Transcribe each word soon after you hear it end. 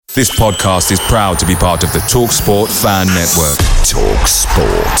This podcast is proud to be part of the TalkSport Fan Network.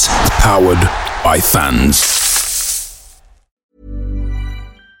 TalkSport. Powered by fans.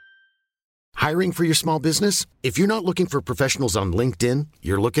 Hiring for your small business? If you're not looking for professionals on LinkedIn,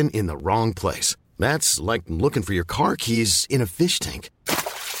 you're looking in the wrong place. That's like looking for your car keys in a fish tank.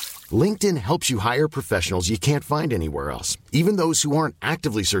 LinkedIn helps you hire professionals you can't find anywhere else, even those who aren't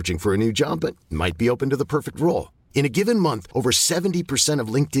actively searching for a new job but might be open to the perfect role. In a given month, over 70% of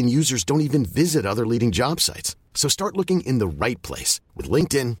LinkedIn users don't even visit other leading job sites. So start looking in the right place. With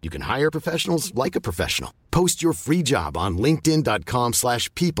LinkedIn, you can hire professionals like a professional. Post your free job on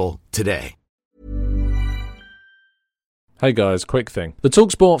linkedin.com/people today. Hey guys, quick thing. The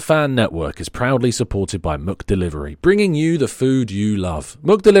TalkSport Fan Network is proudly supported by McDelivery, bringing you the food you love.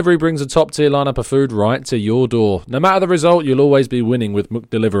 McDelivery brings a top-tier lineup of food right to your door. No matter the result, you'll always be winning with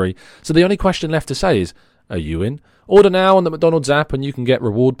McDelivery. So the only question left to say is, are you in? Order now on the McDonald's app and you can get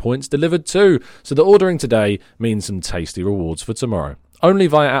reward points delivered too. So the ordering today means some tasty rewards for tomorrow. Only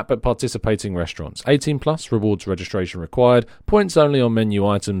via app at participating restaurants. 18 plus, rewards registration required. Points only on menu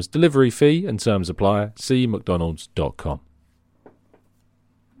items. Delivery fee and terms apply. See mcdonalds.com.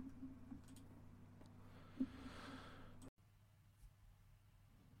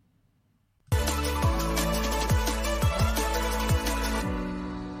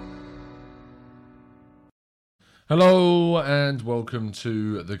 Hello and welcome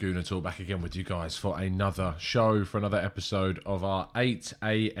to the Gooner Talk, back again with you guys for another show, for another episode of our 8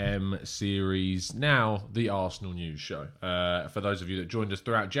 a.m. series, now the Arsenal News Show. For those of you that joined us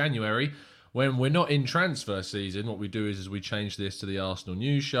throughout January, when we're not in transfer season, what we do is we change this to the Arsenal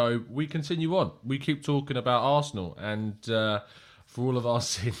News Show. We continue on. We keep talking about Arsenal, and for all of our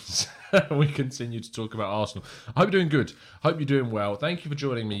sins, we continue to talk about Arsenal. I hope you're doing good. I hope you're doing well. Thank you for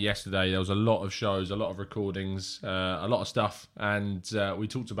joining me yesterday. There was a lot of shows, a lot of recordings, a lot of stuff, and we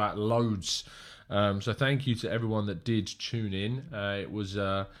talked about loads. So thank you to everyone that did tune in. It was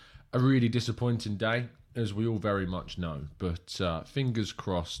a really disappointing day, as we all very much know. But fingers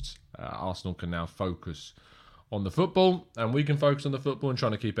crossed, Arsenal can now focus on the football, and we can focus on the football and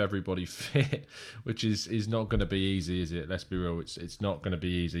trying to keep everybody fit, which is not going to be easy, is it? Let's be real, it's not going to be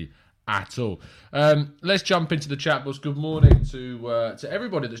easy at all. Let's jump into the chat box. Good morning to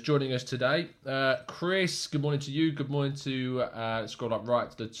everybody that's joining us today. Chris, good morning to you. Good morning to, scroll up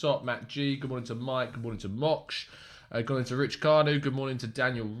right to the top, Matt G. Good morning to Mike. Good morning to Moksh. Good morning to Rich Carnu. Good morning to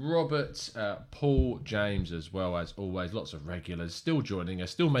Daniel Roberts. Paul James, as well as always. Lots of regulars still joining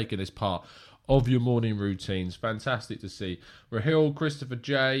us, still making this part of your morning routines. Fantastic to see. Rahil, Christopher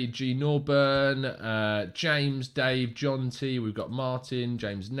J, G Norburn, James, Dave, John T. We've got Martin,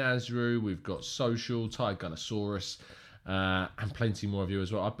 James Nazru. We've got Social, Ty Gunnosaurus, and plenty more of you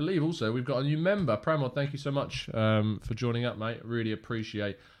as well. I believe also we've got a new member. Pramod, thank you so much for joining up, mate. Really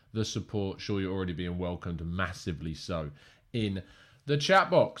appreciate the support. Sure, you're already being welcomed massively so in the chat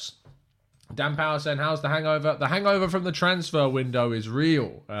box. Dan Power saying, how's the hangover? The hangover from the transfer window is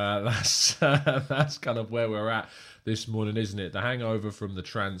real. That's kind of where we're at this morning, isn't it? The hangover from the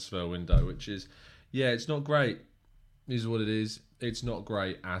transfer window, which is, yeah, it's not great, is what it is. It's not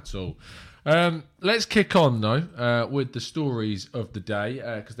great at all. Let's kick on, though, with the stories of the day,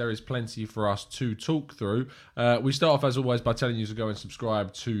 because there is plenty for us to talk through. We start off, as always, by telling you to go and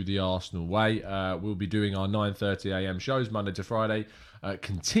subscribe to The Arsenal Way. We'll be doing our 9:30am shows Monday to Friday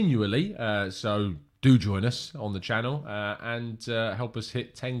continually, so do join us on the channel and help us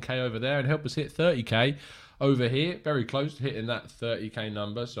hit 10k over there and help us hit 30k over here. Very close to hitting that 30k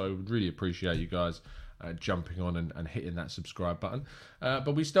number, so I would really appreciate you guys jumping on and hitting that subscribe button.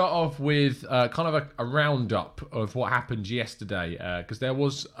 But we start off with kind of a roundup of what happened yesterday, because there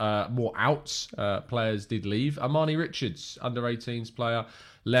was more outs. Players did leave. Armani Richards, under-18s player,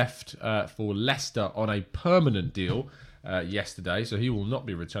 left for Leicester on a permanent deal yesterday, so he will not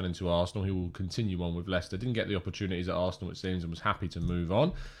be returning to Arsenal. He will continue on with Leicester. Didn't get the opportunities at Arsenal, it seems, and was happy to move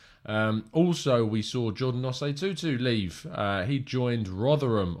on. Also, we saw Jordan Osei-Tutu leave. He joined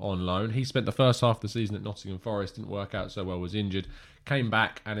Rotherham on loan. He spent the first half of the season at Nottingham Forest, didn't work out so well, was injured, came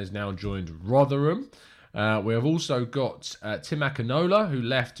back and has now joined Rotherham. We have also got Tim Akinola, who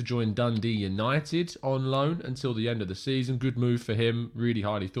left to join Dundee United on loan until the end of the season. Good move for him, really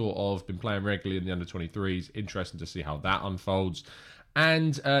highly thought of, been playing regularly in the under-23s. Interesting to see how that unfolds.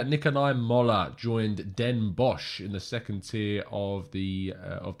 And Nikolai Moller joined Den Bosch in the second tier of the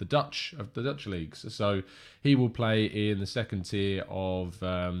Dutch leagues. So he will play in the second tier of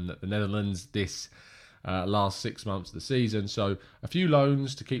the Netherlands this last 6 months of the season. So a few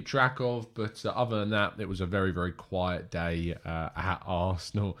loans to keep track of, but other than that, it was a very, very quiet day at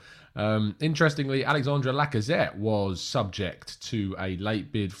Arsenal. Interestingly, Alexandre Lacazette was subject to a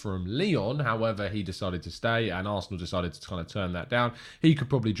late bid from Lyon. However, he decided to stay, and Arsenal decided to kind of turn that down. He could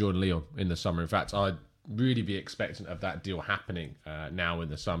probably join Lyon in the summer. In fact, I'd really be expectant of that deal happening now in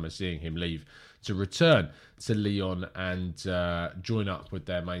the summer, seeing him leave to return to Lyon and join up with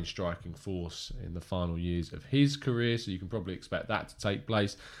their main striking force in the final years of his career. So you can probably expect that to take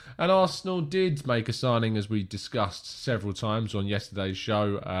place. And Arsenal did make a signing, as we discussed several times on yesterday's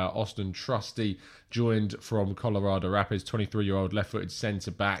show. Auston Trusty joined from Colorado Rapids. 23-year-old left-footed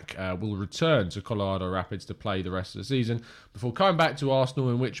centre-back will return to Colorado Rapids to play the rest of the season before coming back to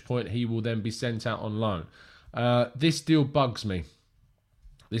Arsenal, in which point he will then be sent out on loan. This deal bugs me.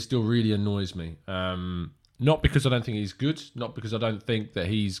 This deal really annoys me. Not because I don't think he's good, not because I don't think that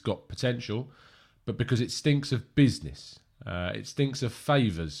he's got potential, but because it stinks of business. It stinks of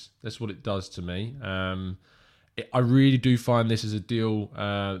favours. That's what it does to me. I really do find this as a deal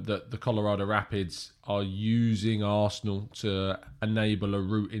that the Colorado Rapids are using Arsenal to enable a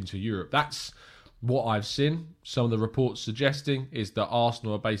route into Europe. That's what I've seen. Some of the reports suggesting is that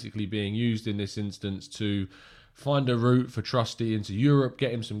Arsenal are basically being used in this instance to find a route for Trusty into Europe,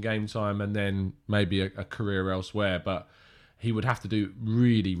 get him some game time, and then maybe a career elsewhere. But he would have to do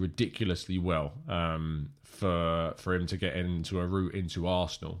really ridiculously well for him to get into a route into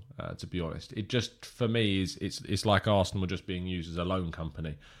Arsenal, to be honest. It just, for me, it's like Arsenal are just being used as a loan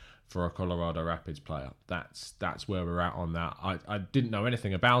company for a Colorado Rapids player. That's where we're at on that. I didn't know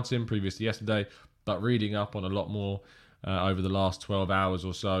anything about him previous to yesterday, but reading up on a lot more over the last 12 hours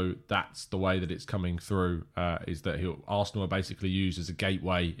or so, that's the way that it's coming through, is that Arsenal are basically used as a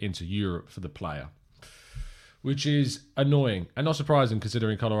gateway into Europe for the player, which is annoying and not surprising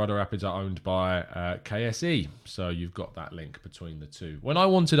considering Colorado Rapids are owned by KSE. So you've got that link between the two. When I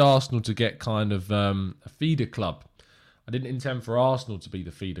wanted Arsenal to get kind of a feeder club, I didn't intend for Arsenal to be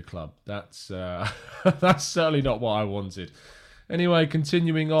the feeder club. That's that's certainly not what I wanted. Anyway,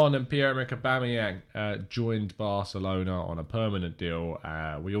 continuing on, and Pierre-Emerick Aubameyang joined Barcelona on a permanent deal.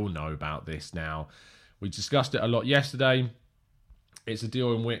 We all know about this now. We discussed it a lot yesterday. It's a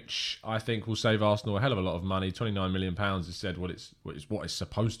deal in which I think will save Arsenal a hell of a lot of money. £29 million is said what it's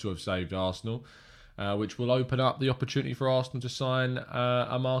supposed to have saved Arsenal, which will open up the opportunity for Arsenal to sign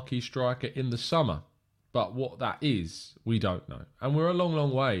a marquee striker in the summer. But what that is, we don't know. And we're a long,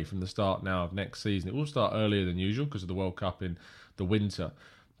 long way from the start now of next season. It will start earlier than usual because of the World Cup in the winter.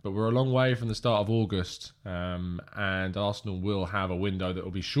 But we're a long way from the start of August. And Arsenal will have a window that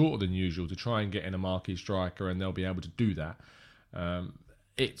will be shorter than usual to try and get in a marquee striker, and they'll be able to do that.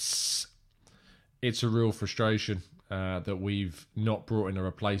 It's a real frustration that we've not brought in a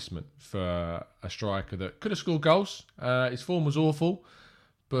replacement for a striker that could have scored goals. His form was awful.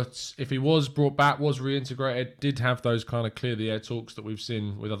 But if he was brought back, was reintegrated, did have those kind of clear the air talks that we've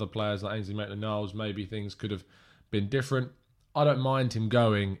seen with other players like Ainsley Maitland-Niles, maybe things could have been different. I don't mind him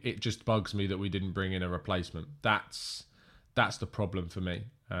going. It just bugs me that we didn't bring in a replacement. That's the problem for me.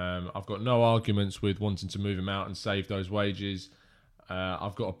 I've got no arguments with wanting to move him out and save those wages.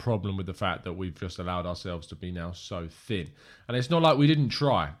 I've got a problem with the fact that we've just allowed ourselves to be now so thin. And it's not like we didn't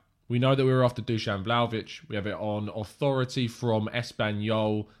try. We know that we were after Dusan Vlahovic. We have it on authority from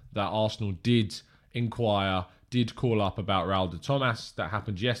Espanyol that Arsenal did inquire, did call up about Raul de Tomas. That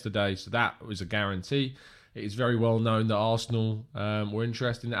happened yesterday, so that was a guarantee. It is very well known that Arsenal were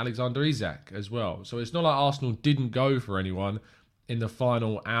interested in Alexander Isak as well. So it's not like Arsenal didn't go for anyone in the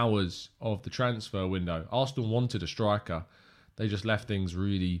final hours of the transfer window. Arsenal wanted a striker. They just left things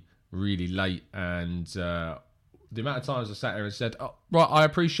really, really late, and the amount of times I sat here and said, oh, right, I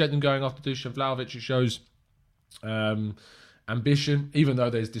appreciate them going after Dusan Vlahovic. It shows ambition, even though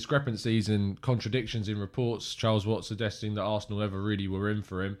there's discrepancies and contradictions in reports. Charles Watt suggesting that Arsenal never really were in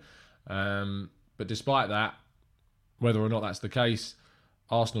for him. But despite that, whether or not that's the case,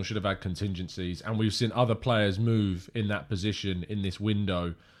 Arsenal should have had contingencies. And we've seen other players move in that position in this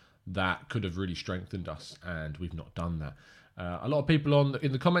window that could have really strengthened us, and we've not done that. A lot of people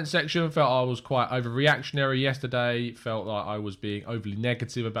in the comment section felt I was quite overreactionary yesterday, felt like I was being overly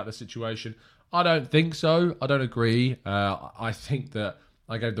negative about the situation. I don't think so. I don't agree. I think that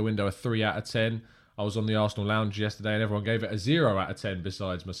I gave the window a 3 out of 10. I was on the Arsenal lounge yesterday and everyone gave it a 0 out of 10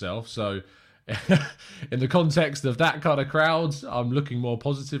 besides myself. So in the context of that kind of crowds, I'm looking more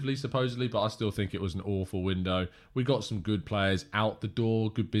positively, supposedly, but I still think it was an awful window. We got some good players out the door,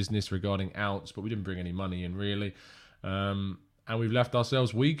 good business regarding outs, but we didn't bring any money in, really. And we've left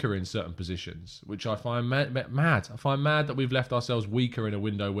ourselves weaker in certain positions, which I find mad. I find mad that we've left ourselves weaker in a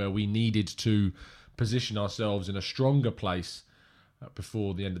window where we needed to position ourselves in a stronger place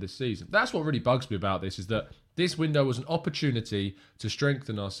before the end of this season. That's what really bugs me about this, is that this window was an opportunity to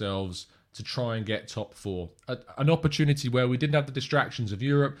strengthen ourselves to try and get top four. An opportunity where we didn't have the distractions of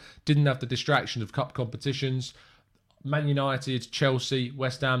Europe, didn't have the distractions of cup competitions. Man United, Chelsea,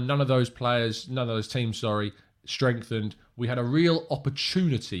 West Ham, none of those teams, strengthened. We had a real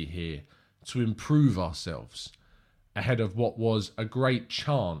opportunity here to improve ourselves ahead of what was a great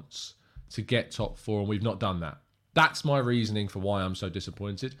chance to get top four, and we've not done that. That's my reasoning for why I'm so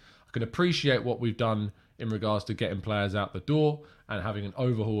disappointed. I can appreciate what we've done in regards to getting players out the door and having an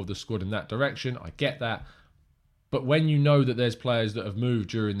overhaul of the squad in that direction. I get that. But when you know that there's players that have moved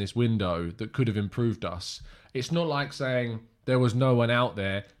during this window that could have improved us, it's not like saying there was no one out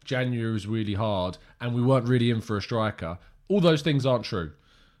there, January was really hard, and we weren't really in for a striker. All those things aren't true.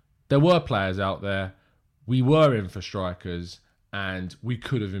 There were players out there, we were in for strikers, and we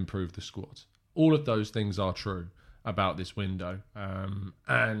could have improved the squad. All of those things are true about this window,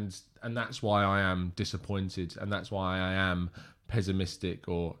 and that's why I am disappointed, and that's why I am pessimistic,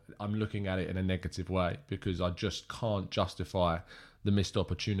 or I'm looking at it in a negative way, because I just can't justify the missed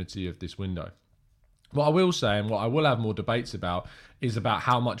opportunity of this window. What I will say, and what I will have more debates about, is about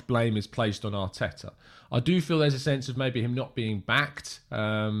how much blame is placed on Arteta. I do feel there's a sense of maybe him not being backed.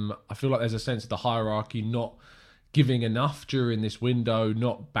 I feel like there's a sense of the hierarchy not giving enough during this window,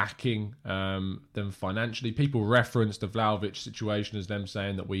 not backing them financially. People reference the Vlahovic situation as them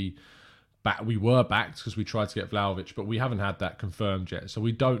saying that we were backed because we tried to get Vlahovic, but we haven't had that confirmed yet. So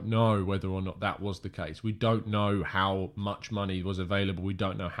we don't know whether or not that was the case. We don't know how much money was available. We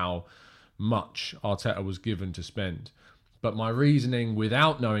don't know how much Arteta was given to spend. But my reasoning,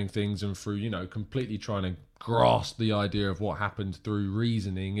 without knowing things and through, completely trying to grasp the idea of what happened through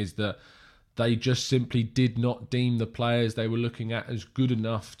reasoning, is that they just simply did not deem the players they were looking at as good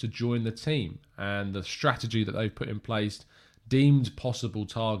enough to join the team. And the strategy that they've put in place deemed possible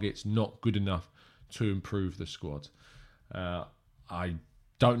targets not good enough to improve the squad. I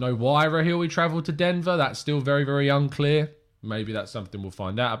don't know why Rahili travelled to Denver. That's still very, very unclear. Maybe that's something we'll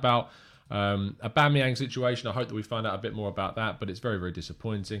find out about. Aubameyang situation, I hope that we find out a bit more about that, but it's very, very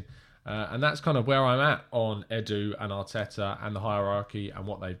disappointing. And that's kind of where I'm at on Edu and Arteta and the hierarchy and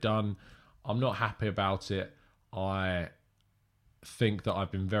what they've done. I'm not happy about it. I think that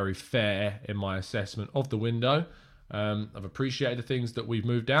I've been very fair in my assessment of the window. I've appreciated the things that we've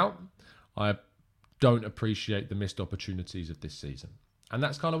moved out. I don't appreciate the missed opportunities of this season. And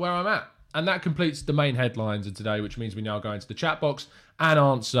that's kind of where I'm at. And that completes the main headlines of today, which means we now go into the chat box and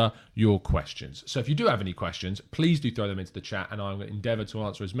answer your questions. So if you do have any questions, please do throw them into the chat, and I'm going to endeavour to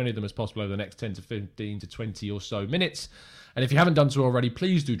answer as many of them as possible over the next 10 to 15 to 20 or so minutes. And if you haven't done so already,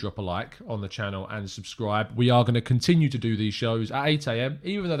 please do drop a like on the channel and subscribe. We are going to continue to do these shows at 8 a.m,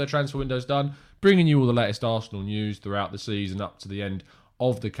 even though the transfer window's done, bringing you all the latest Arsenal news throughout the season up to the end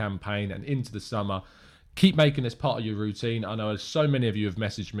of the campaign and into the summer. Keep making this part of your routine. I know so many of you have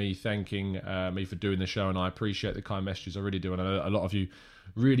messaged me thanking me for doing the show, and I appreciate the kind messages. I really do. And I know a lot of you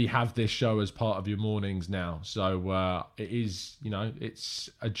really have this show as part of your mornings now. So it is, it's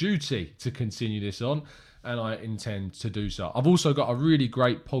a duty to continue this on, and I intend to do so. I've also got a really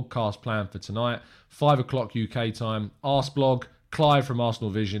great podcast plan for tonight, 5 o'clock UK time. Arsblog, Clive from Arsenal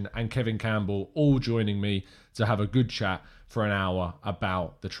Vision, and Kevin Campbell all joining me to have a good chat for an hour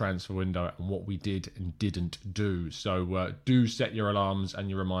about the transfer window and what we did and didn't do. So do set your alarms and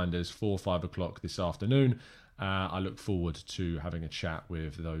your reminders for 5 o'clock this afternoon. I look forward to having a chat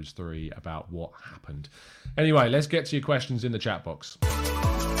with those three about what happened. Anyway, let's get to your questions in the chat box.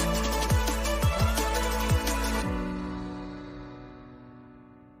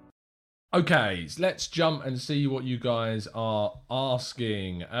 Okay, so let's jump and see what you guys are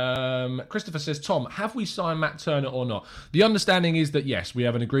asking. Christopher says, Tom, have we signed Matt Turner or not? The understanding is that, yes, we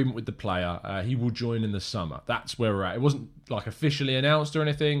have an agreement with the player. He will join in the summer. That's where we're at. It wasn't officially announced or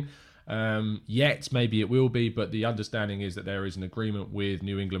anything yet. Maybe it will be, but the understanding is that there is an agreement with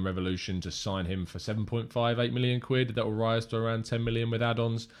New England Revolution to sign him for 7.58 million quid. That will rise to around 10 million with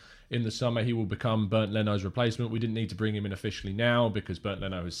add-ons. In the summer, he will become Bernd Leno's replacement. We didn't need to bring him in officially now because Bernd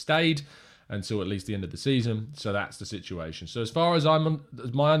Leno has stayed until at least the end of the season. So that's the situation. So as far as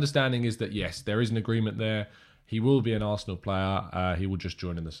my understanding is that, yes, there is an agreement there. He will be an Arsenal player. He will just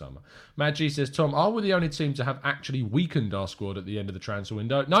join in the summer. Matt G says, Tom, are we the only team to have actually weakened our squad at the end of the transfer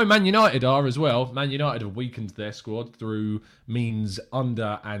window? No, Man United are as well. Man United have weakened their squad through means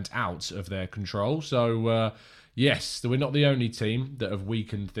under and out of their control. So, Yes, we're not the only team that have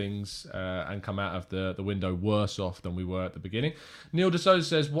weakened things and come out of the window worse off than we were at the beginning. Neil de Souza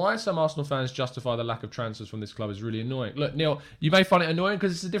says, why some Arsenal fans justify the lack of transfers from this club is really annoying. Look, Neil, you may find it annoying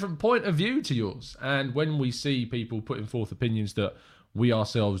because it's a different point of view to yours. And when we see people putting forth opinions that we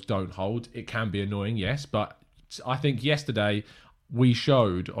ourselves don't hold, it can be annoying, yes. But I think yesterday we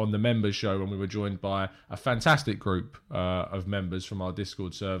showed on the members show when we were joined by a fantastic group of members from our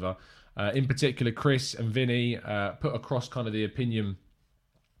Discord server. In particular, Chris and Vinny put across kind of the opinion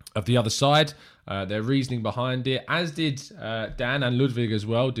of the other side, their reasoning behind it, as did Dan and Ludwig as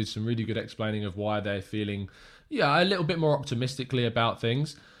well, did some really good explaining of why they're feeling a little bit more optimistically about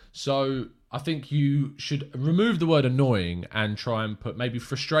things. So I think you should remove the word annoying and try and put maybe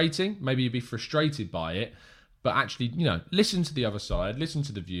frustrating, maybe you'd be frustrated by it, but actually, listen to the other side, listen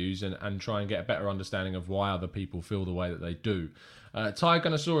to the views and try and get a better understanding of why other people feel the way that they do. Ty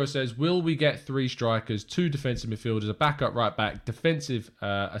Gunnosaurus says, will we get 3 strikers, 2 defensive midfielders, a backup right back,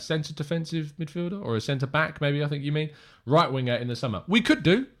 a centre defensive midfielder, or a centre back, maybe I think you mean, right winger in the summer? We could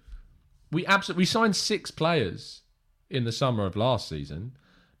do. We signed 6 players in the summer of last season,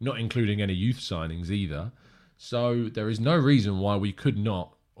 not including any youth signings either. So there is no reason why we could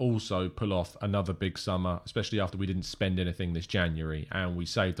not also pull off another big summer, especially after we didn't spend anything this January and we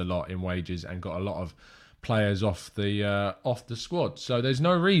saved a lot in wages and got a lot of players off the squad. So there's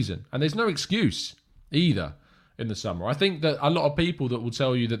no reason and there's no excuse either in the summer. I think that a lot of people that will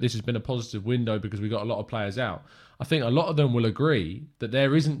tell you that this has been a positive window because we got a lot of players out, I think a lot of them will agree that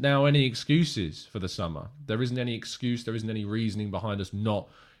there isn't now any excuses for the summer. There isn't any excuse, there isn't any reasoning behind us not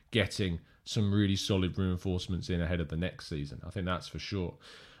getting some really solid reinforcements in ahead of the next season. I think that's for sure.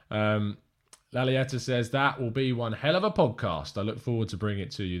 Lalietta says, that will be one hell of a podcast. I look forward to bringing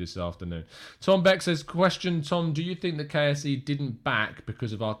it to you this afternoon. Tom Beck says, question, Tom, do you think the KSE didn't back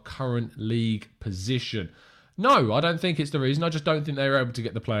because of our current league position? No, I don't think it's the reason. I just don't think they were able to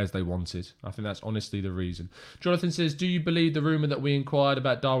get the players they wanted. I think that's honestly the reason. Jonathan says, do you believe the rumour that we inquired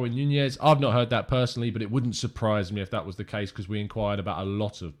about Darwin Nunez? I've not heard that personally, but it wouldn't surprise me if that was the case because we inquired about a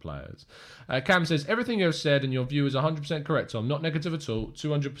lot of players. Cam says, everything you have said and your view is 100% correct, Tom. Not negative at all.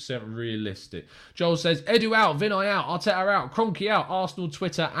 200% realistic. Joel says, Edu out, Vinay out, Arteta out, Kroenke out, Arsenal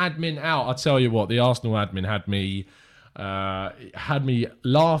Twitter admin out. I tell you what, the Arsenal admin had me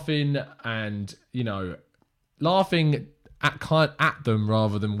laughing and, laughing at them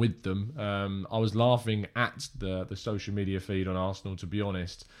rather than with them. I was laughing at the social media feed on Arsenal, to be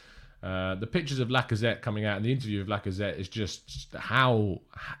honest. The pictures of Lacazette coming out and the interview of Lacazette is just how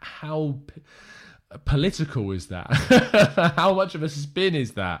political is that? How much of a spin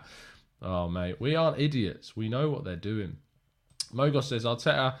is that? Oh, mate, we aren't idiots. We know what they're doing. Mogos says,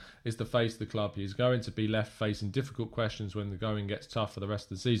 Arteta is the face of the club. He's going to be left facing difficult questions when the going gets tough for the rest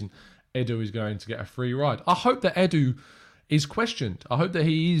of the season. Edu is going to get a free ride. I hope that Edu is questioned. I hope that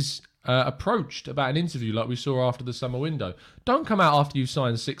he is approached about an interview like we saw after the summer window. Don't come out after you've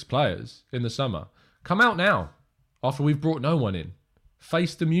signed 6 players in the summer. Come out now after we've brought no one in.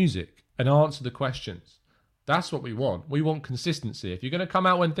 Face the music and answer the questions. That's what we want. We want consistency. If you're going to come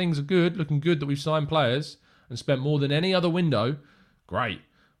out when things are good, looking good that we've signed players and spent more than any other window, great.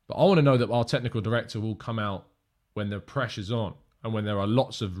 But I want to know that our technical director will come out when the pressure's on. And when there are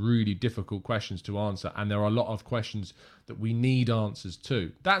lots of really difficult questions to answer, and there are a lot of questions that we need answers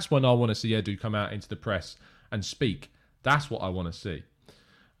to, that's when I want to see Edu come out into the press and speak. That's what I want to see.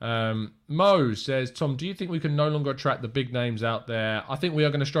 Mo says, Tom, do you think we can no longer attract the big names out there? I think we are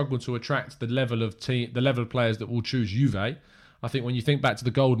going to struggle to attract the level of players that will choose Juve. I think when you think back to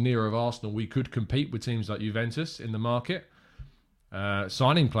the golden era of Arsenal, we could compete with teams like Juventus in the market.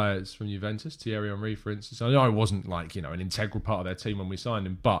 Signing players from Juventus, Thierry Henry, for instance. I know I wasn't an integral part of their team when we signed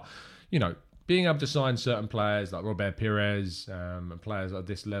him, but, being able to sign certain players like Robert Pires and players at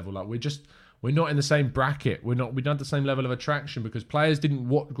this level, we're not in the same bracket. We don't have the same level of attraction because players didn't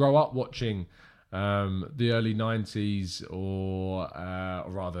grow up watching the early 90s or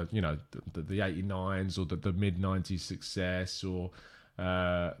rather, the 89s or the mid 90s success or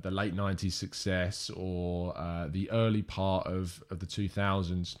the late 90s success or the early part of the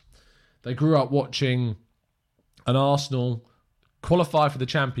 2000s. They grew up watching an Arsenal qualify for the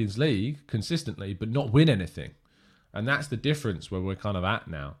Champions League consistently but not win anything. And that's the difference where we're kind of at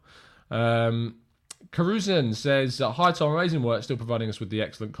now. Karuzan says, hi Tom, amazing work, still providing us with the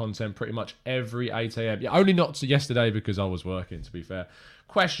excellent content pretty much every 8am. Yeah, only not yesterday because I was working, to be fair.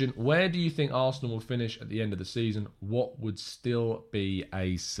 Question, where do you think Arsenal will finish at the end of the season? What would still be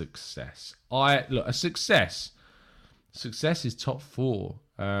a success? A success is top 4.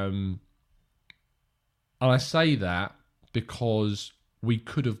 And I say that because we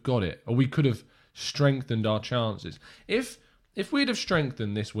could have got it, or we could have strengthened our chances. If we'd have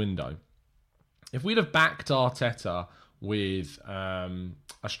strengthened this window, if we'd have backed Arteta with a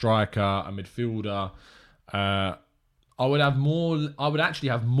striker, a midfielder, I would actually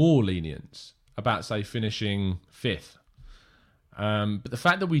have more lenience about, say, finishing 5th. But the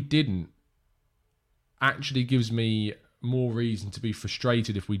fact that we didn't actually gives me more reason to be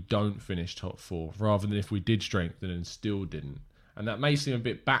frustrated if we don't finish top 4, rather than if we did strengthen and still didn't. And that may seem a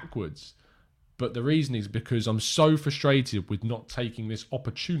bit backwards, but the reason is because I'm so frustrated with not taking this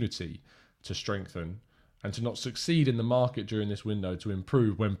opportunity to strengthen and to not succeed in the market during this window to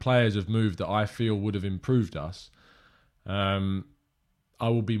improve when players have moved that I feel would have improved us. I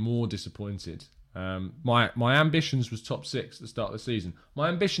will be more disappointed. My ambitions was top 6 at the start of the season. My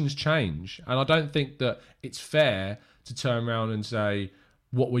ambitions change, and I don't think that it's fair to turn around and say,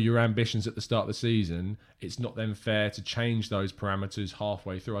 what were your ambitions at the start of the season? It's not then fair to change those parameters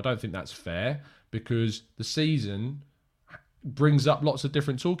halfway through. I don't think that's fair, because the season brings up lots of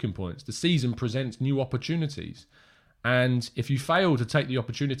different talking points. The season presents new opportunities. And if you fail to take the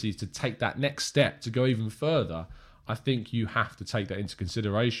opportunities to take that next step to go even further, I think you have to take that into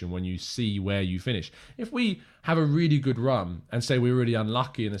consideration when you see where you finish. If we have a really good run and say we're really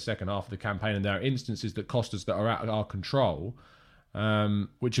unlucky in the second half of the campaign and there are instances that cost us that are out of our control,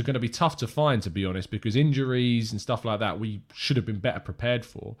 which are going to be tough to find, to be honest, because injuries and stuff like that we should have been better prepared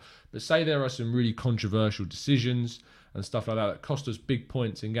for. But say there are some really controversial decisions and stuff like that cost us big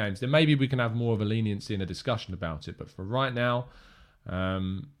points in games, then maybe we can have more of a leniency and a discussion about it. But for right now,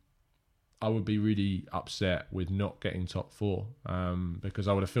 I would be really upset with not getting top 4, because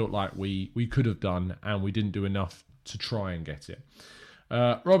I would have felt like we could have done and we didn't do enough to try and get it.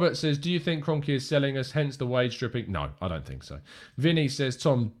 Robert says, do you think Kroenke is selling us, hence the wage stripping? No, I don't think so. Vinny says,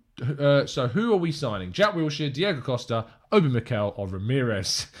 Tom, so who are we signing? Jack Wilshere, Diego Costa, Aubameyang or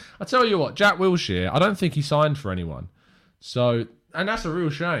Ramirez? I tell you what, Jack Wilshere, I don't think he signed for anyone. So, and that's a real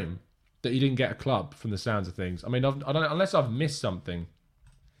shame that he didn't get a club from the sounds of things. I mean, I don't, unless I've missed something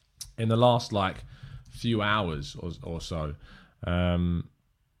in the last few hours or so,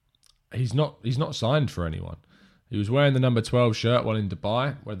 he's not signed for anyone. He was wearing the number 12 shirt while in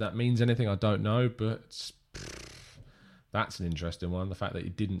Dubai. Whether that means anything, I don't know, but that's an interesting one, the fact that he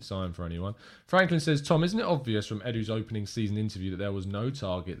didn't sign for anyone. Franklin says, Tom, isn't it obvious from Edu's opening season interview that there was no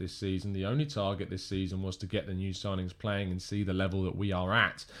target this season? The only target this season was to get the new signings playing and see the level that we are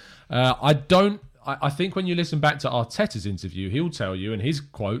at. I think when you listen back to Arteta's interview, he'll tell you, and his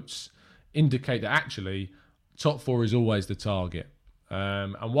quotes indicate that actually top 4 is always the target.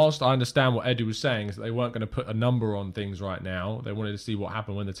 And whilst I understand what Edu was saying, is that they weren't going to put a number on things right now, they wanted to see what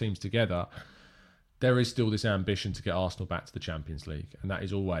happened when the team's together, there is still this ambition to get Arsenal back to the Champions League. And that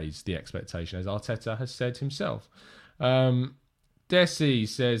is always the expectation, as Arteta has said himself. Desi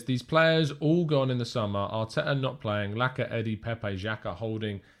says, these players all gone in the summer. Arteta not playing. Laka, Eddie, Pepe, Xhaka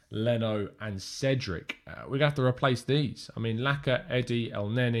holding, Leno and Cedric. We're going to have to replace these. I mean, Laka, Eddie, El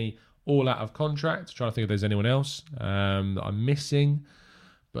Neni, all out of contract. Trying to think if there's anyone else that I'm missing.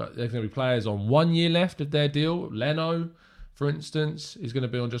 But there's going to be players on 1 year left of their deal. Leno, for instance, is going to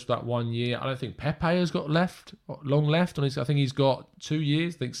be on just that 1 year. I don't think Pepe has got long left on his. I think he's got 2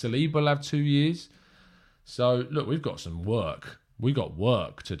 years. I think Saliba will have 2 years. So, look, we've got some work. We got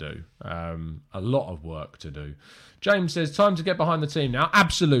work to do. A lot of work to do. James says, time to get behind the team now.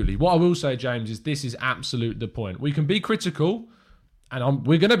 Absolutely. What I will say, James, is this is absolute the point. We can be critical, and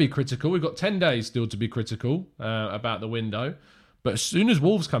we're going to be critical. We've got 10 days still to be critical about the window. But as soon as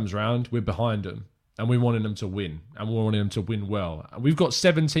Wolves comes round, we're behind them. And we wanted them to win. And we wanted them to win well. And we've got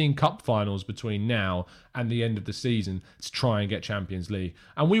 17 cup finals between now and the end of the season to try and get Champions League.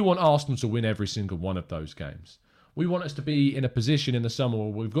 And we want Arsenal to win every single one of those games. We want us to be in a position in the summer where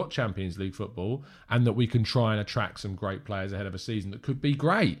we've got Champions League football and that we can try and attract some great players ahead of a season that could be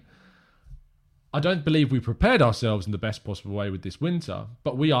great. I don't believe we prepared ourselves in the best possible way with this winter,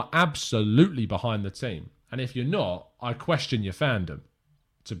 but we are absolutely behind the team. And if you're not, I question your fandom,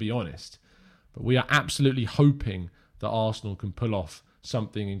 to be honest. But we are absolutely hoping that Arsenal can pull off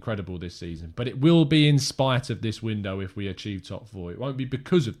something incredible this season. But it will be in spite of this window if we achieve top 4. It won't be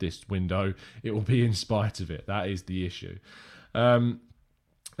because of this window. It will be in spite of it. That is the issue.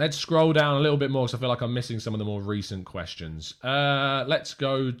 Let's scroll down a little bit more because I feel like I'm missing some of the more recent questions. Let's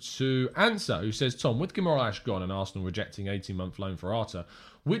go to Answer, who says, Tom, with Guimaraes gone and Arsenal rejecting 18-month loan for Arta,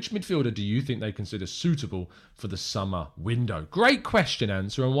 which midfielder do you think they consider suitable for the summer window? Great question,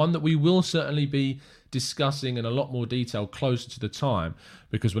 Answer, and one that we will certainly be discussing in a lot more detail closer to the time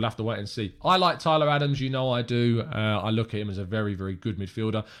because we'll have to wait and see. I like Tyler Adams, you know I do. I look at him as a very, very good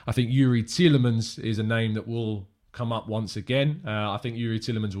midfielder. I think Yuri Tielemans is a name that will come up once again. I think Yuri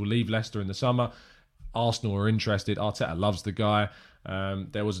Tielemans will leave Leicester in the summer. Arsenal are interested. Arteta loves the guy.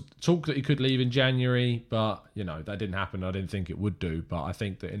 There was talk that he could leave in January, but that didn't happen. I didn't think it would do, but I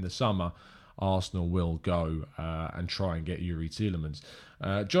think that in the summer Arsenal will go and try and get Yuri Tielemans.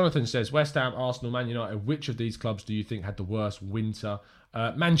 Jonathan says, West Ham, Arsenal, Man United, which of these clubs do you think had the worst winter?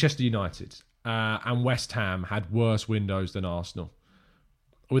 Manchester United and West Ham had worse windows than Arsenal,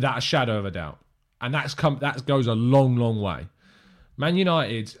 without a shadow of a doubt. And that goes a long, long way. Man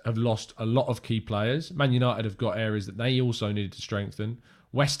United have lost a lot of key players. Man United have got areas that they also needed to strengthen.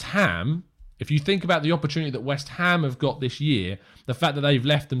 West Ham, if you think about the opportunity that West Ham have got this year, the fact that they've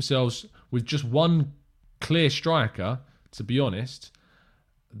left themselves with just one clear striker, to be honest,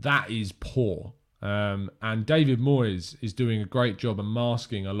 that is poor. And David Moyes is doing a great job of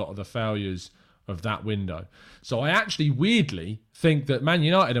masking a lot of the failures of that window. So I actually weirdly think that Man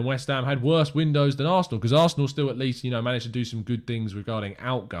United and West Ham had worse windows than Arsenal, because Arsenal still at least managed to do some good things regarding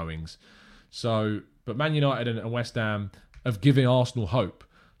outgoings. So, but Man United and West Ham have given Arsenal hope.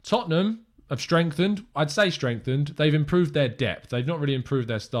 Tottenham have strengthened. I'd say strengthened. They've improved their depth. They've not really improved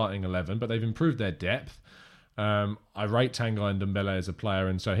their starting 11, but they've improved their depth. I rate Tanguy Ndombele as a player,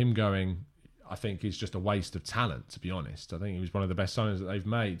 and so him going, I think, is just a waste of talent, to be honest. I think he was one of the best signings that they've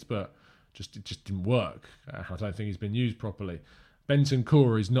made, but it just didn't work. I don't think he's been used properly.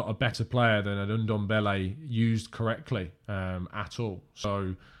 Bentancur is not a better player than an Ndombele used correctly at all.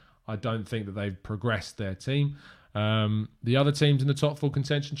 So I don't think that they've progressed their team. The other teams in the top four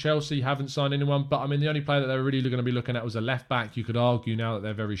contention, Chelsea, haven't signed anyone, but the only player that they're really going to be looking at was a left back. You could argue now that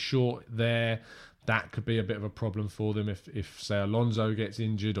they're very short there. That could be a bit of a problem for them if say, Alonso gets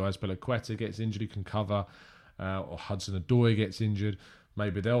injured or Azpilicueta gets injured, he can cover, or Hudson-Odoi gets injured.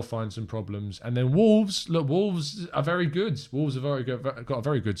 Maybe they'll find some problems. And then Wolves are very good. Wolves are very good, got a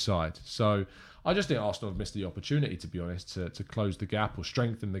very good side. So I just think Arsenal have missed the opportunity, to be honest, to close the gap or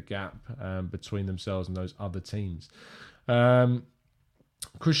strengthen the gap between themselves and those other teams.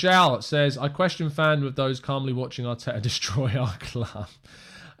 Crucial says, I question fan with those calmly watching Arteta destroy our club.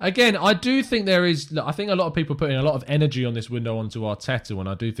 Again, I do think I think a lot of people putting a lot of energy on this window onto Arteta, and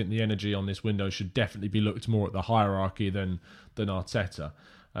I do think the energy on this window should definitely be looked more at the hierarchy than Arteta.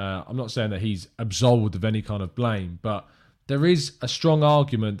 I'm not saying that he's absolved of any kind of blame, but there is a strong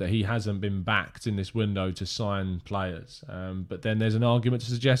argument that he hasn't been backed in this window to sign players. But then there's an argument to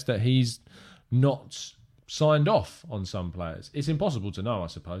suggest that he's not signed off on some players. It's impossible to know, I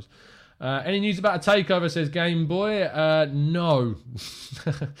suppose. Any news about a takeover, says Game Boy? No.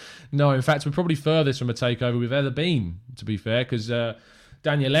 No, in fact, we're probably furthest from a takeover we've ever been, to be fair, because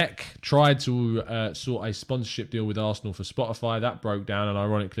Daniel Ek tried to sort a sponsorship deal with Arsenal for Spotify. That broke down, and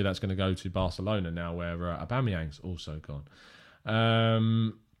ironically, that's going to go to Barcelona now, where Aubameyang's also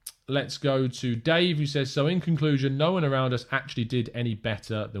gone. Let's go to Dave, who says, so in conclusion, no one around us actually did any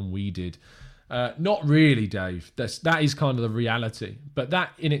better than we did. Not really, Dave. That is kind of the reality. But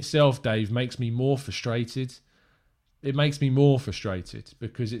that in itself, Dave, makes me more frustrated. It makes me more frustrated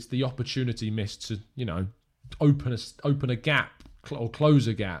because it's the opportunity missed to, open a gap or close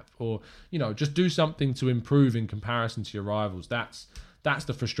a gap, or just do something to improve in comparison to your rivals. That's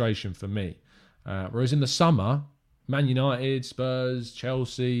the frustration for me. Whereas in the summer, Man United, Spurs,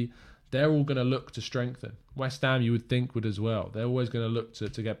 Chelsea, they're all going to look to strengthen. West Ham, you would think, would as well. They're always going to look to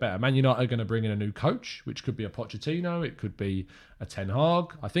get better. Man United are going to bring in a new coach, which could be a Pochettino. It could be a Ten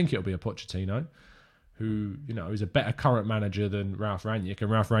Hag. I think it'll be a Pochettino, who, is a better current manager than Ralph Rangnick. And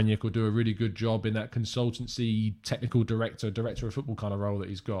Ralph Rangnick will do a really good job in that consultancy, technical director of football kind of role that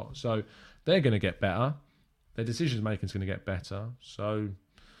he's got. So they're going to get better. Their decision making is going to get better. So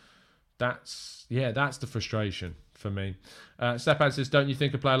that's the frustration for me. Stepan says, don't you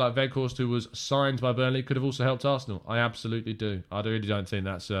think a player like Weghorst, who was signed by Burnley, could have also helped Arsenal? I absolutely do. I really don't think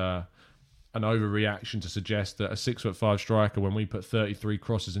that's an overreaction to suggest that a 6'5" striker, when we put 33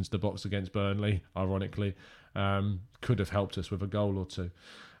 crosses into the box against Burnley, ironically, could have helped us with a goal or two.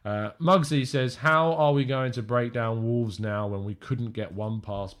 Muggsy says, how are we going to break down Wolves now when we couldn't get one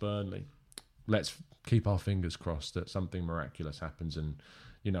past Burnley? Let's keep our fingers crossed that something miraculous happens, and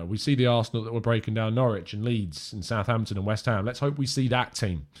we see the Arsenal that were breaking down Norwich and Leeds and Southampton and West Ham. Let's hope we see that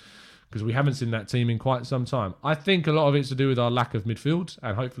team, because we haven't seen that team in quite some time. I think a lot of it's to do with our lack of midfield,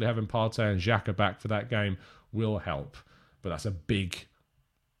 and hopefully having Partey and Xhaka back for that game will help. But that's a big,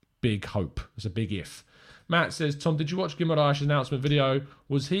 big hope. It's a big if. Matt says, Tom, did you watch Guimarães' announcement video?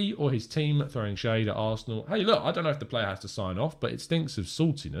 Was he or his team throwing shade at Arsenal? Hey, look, I don't know if the player has to sign off, but it stinks of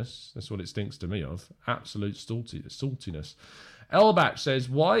saltiness. That's what it stinks to me of. Absolute saltiness. Elbach says,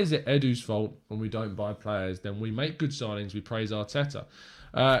 why is it Edu's fault when we don't buy players? Then we make good signings, we praise Arteta.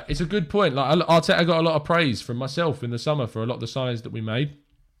 It's a good point. Like Arteta got a lot of praise from myself in the summer for a lot of the signings that we made.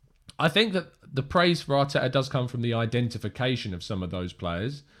 I think that the praise for Arteta does come from the identification of some of those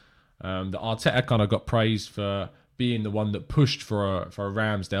players. That Arteta kind of got praise for being the one that pushed for a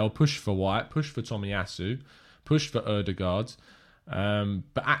Ramsdale, pushed for White, pushed for Tomiyasu, pushed for Ødegaard.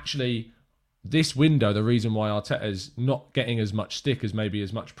 But actually, this window, the reason why Arteta's not getting as much stick as maybe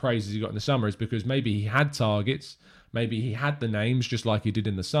as much praise as he got in the summer is because maybe he had targets, maybe he had the names just like he did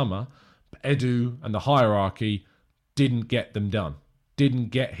in the summer, but Edu and the hierarchy didn't get them done, didn't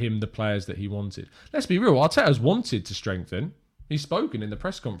get him the players that he wanted. Let's be real, Arteta's wanted to strengthen. He's spoken in the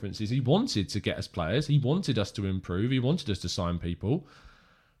press conferences. He wanted to get us players. He wanted us to improve. He wanted us to sign people,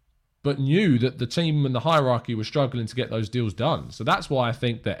 but knew that the team and the hierarchy were struggling to get those deals done. So that's why I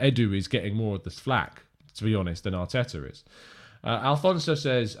think that Edu is getting more of the flack, to be honest, than Arteta is. Alfonso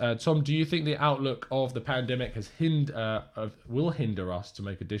says, Tom, do you think the outlook of the pandemic will hinder us to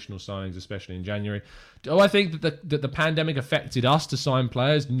make additional signings, especially in January? Do I think that the pandemic affected us to sign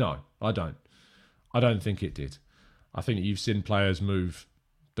players? No, I don't. I don't think it did. I think that you've seen players move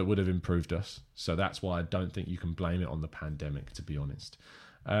that would have improved us. So that's why I don't think you can blame it on the pandemic, to be honest.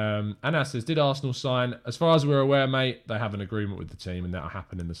 Anna says, did Arsenal sign? As far as we're aware, mate, they have an agreement with the team and that'll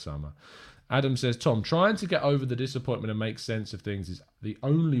happen in the summer. Adam says, Tom, trying to get over the disappointment and make sense of things is the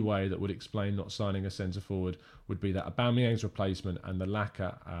only way that would explain not signing a centre-forward would be that Aubameyang's replacement and the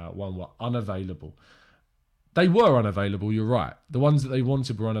Laka one were unavailable. They were unavailable, you're right. The ones that they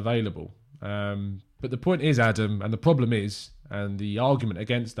wanted were unavailable. But the point is, Adam, and the problem is, and the argument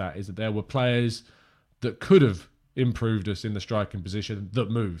against that is that there were players that could have improved us in the striking position that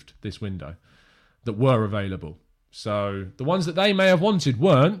moved this window, that were available. So the ones that they may have wanted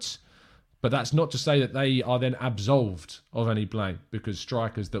weren't, but that's not to say that they are then absolved of any blame, because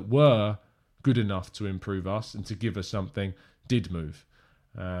strikers that were good enough to improve us and to give us something did move.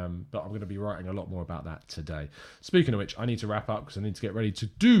 But I'm going to be writing a lot more about that today. Speaking of which, I need to wrap up because I need to get ready to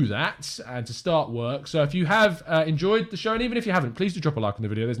do that and to start work. So if you have enjoyed the show, and even if you haven't, please do drop a like on the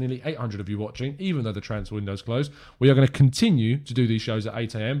video. There's nearly 800 of you watching, even though the transfer window's closed. We are going to continue to do these shows at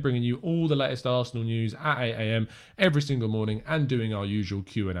 8 a.m, bringing you all the latest Arsenal news at 8 a.m. every single morning and doing our usual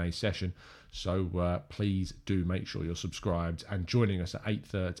Q&A session. So please do make sure you're subscribed and joining us at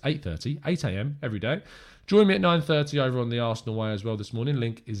 8 a.m. every day. Join me at 9:30 over on the Arsenal Way as well this morning.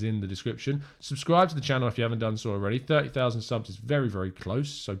 Link is in the description. Subscribe to the channel if you haven't done so already. 30,000 subs is very, very close.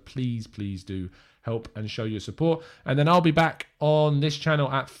 So please do help and show your support. And then I'll be back on this channel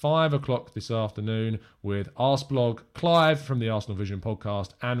at 5 o'clock this afternoon with Arsblog, Clive from the Arsenal Vision podcast,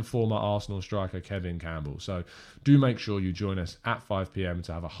 and former Arsenal striker Kevin Campbell. So do make sure you join us at 5 p.m.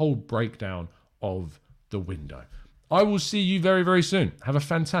 to have a whole breakdown of the window. I will see you very, very soon. Have a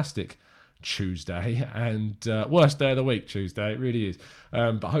fantastic Tuesday, and worst day of the week, Tuesday. It really is.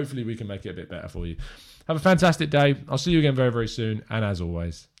 But hopefully we can make it a bit better for you. Have a fantastic day. I'll see you again very, very soon. And as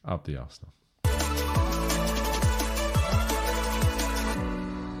always, up the Arsenal.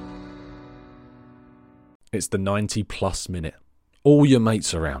 It's the 90-plus minute. All your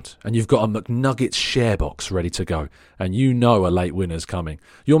mates around, and you've got a McNuggets share box ready to go, and you know a late winner's coming.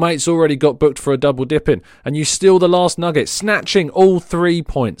 Your mate's already got booked for a double dipping, and you steal the last nugget, snatching all 3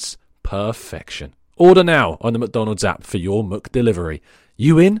 points. Perfection. Order now on the McDonald's app for your McDelivery.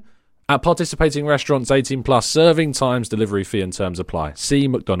 You in? At participating restaurants, 18 plus, serving times, delivery fee and terms apply. See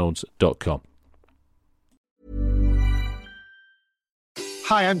mcdonalds.com.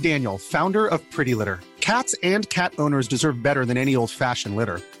 Hi, I'm Daniel, founder of Pretty Litter. Cats and cat owners deserve better than any old-fashioned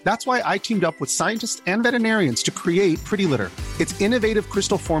litter. That's why I teamed up with scientists and veterinarians to create Pretty Litter. Its innovative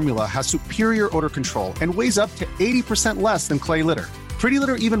crystal formula has superior odor control and weighs up to 80% less than clay litter. Pretty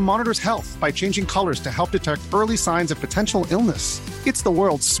Litter even monitors health by changing colors to help detect early signs of potential illness. It's the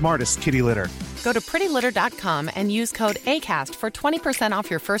world's smartest kitty litter. Go to prettylitter.com and use code ACAST for 20%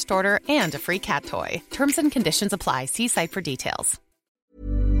 off your first order and a free cat toy. Terms and conditions apply. See site for details.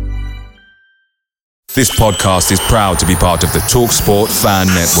 This podcast is proud to be part of the TalkSport Fan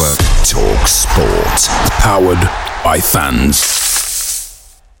Network. TalkSport. Powered by fans.